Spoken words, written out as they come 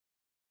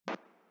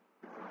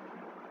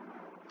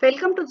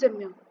Welcome to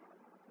Zimyo.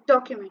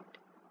 Document.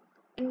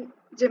 In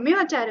Zimyo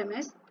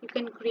HRMS, you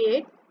can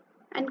create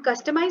and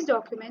customize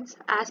documents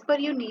as per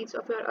your needs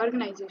of your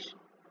organization.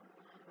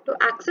 To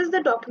access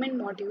the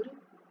document module,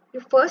 you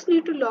first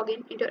need to log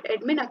in into your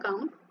admin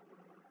account.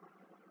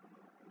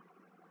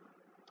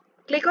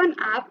 Click on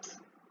Apps,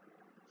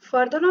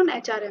 further on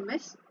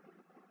HRMS.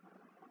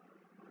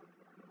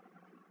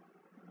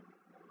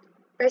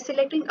 By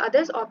selecting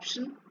Others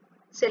option,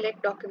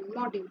 select Document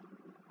module.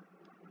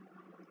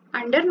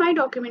 Under My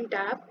Document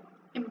tab,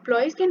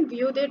 employees can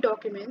view their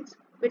documents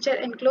which are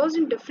enclosed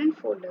in different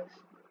folders.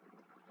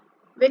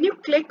 When you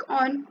click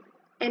on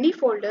any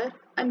folder,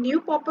 a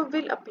new pop-up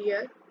will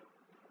appear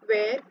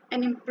where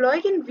an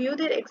employee can view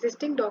their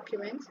existing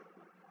documents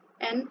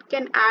and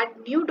can add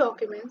new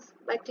documents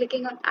by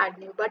clicking on Add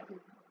New button.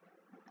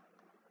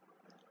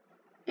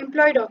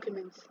 Employee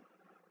documents.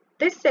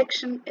 This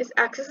section is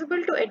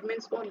accessible to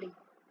admins only,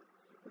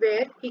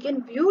 where he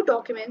can view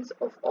documents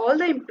of all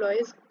the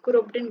employees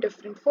grouped in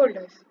different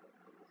folders.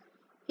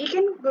 He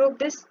can group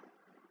these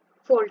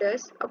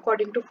folders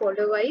according to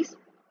folder-wise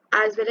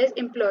as well as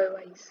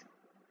employee-wise.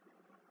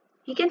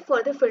 He can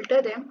further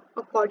filter them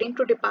according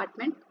to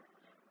department,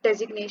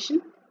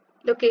 designation,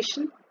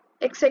 location,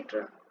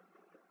 etc.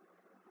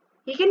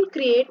 He can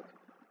create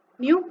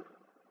new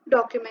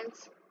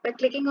documents by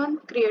clicking on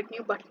Create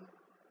New button.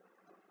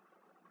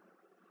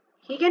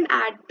 He can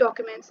add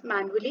documents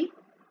manually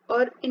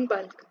or in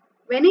bulk.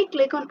 When he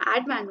clicks on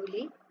Add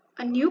Manually,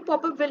 a new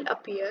pop-up will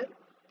appear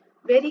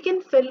where he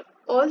can fill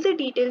all the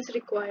details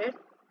required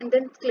and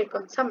then click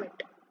on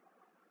Submit.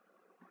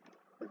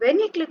 When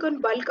he click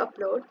on Bulk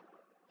Upload,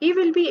 he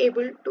will be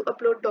able to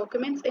upload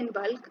documents in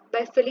bulk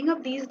by filling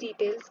up these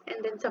details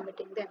and then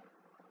submitting them.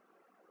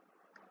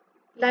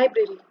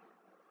 Library.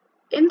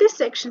 In this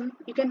section,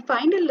 you can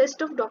find a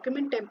list of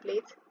document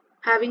templates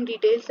having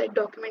details like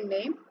document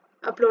name,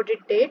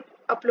 uploaded date,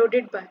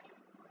 uploaded by.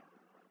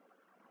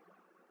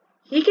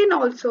 He can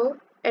also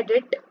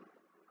edit,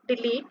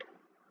 delete,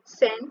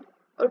 send,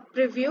 or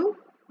preview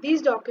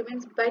these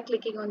documents by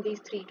clicking on these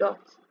three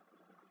dots.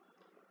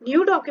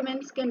 New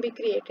documents can be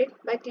created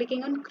by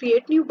clicking on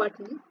Create New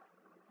button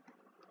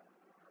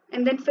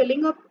and then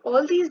filling up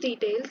all these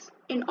details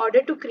in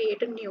order to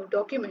create a new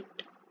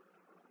document.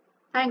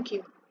 Thank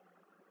you.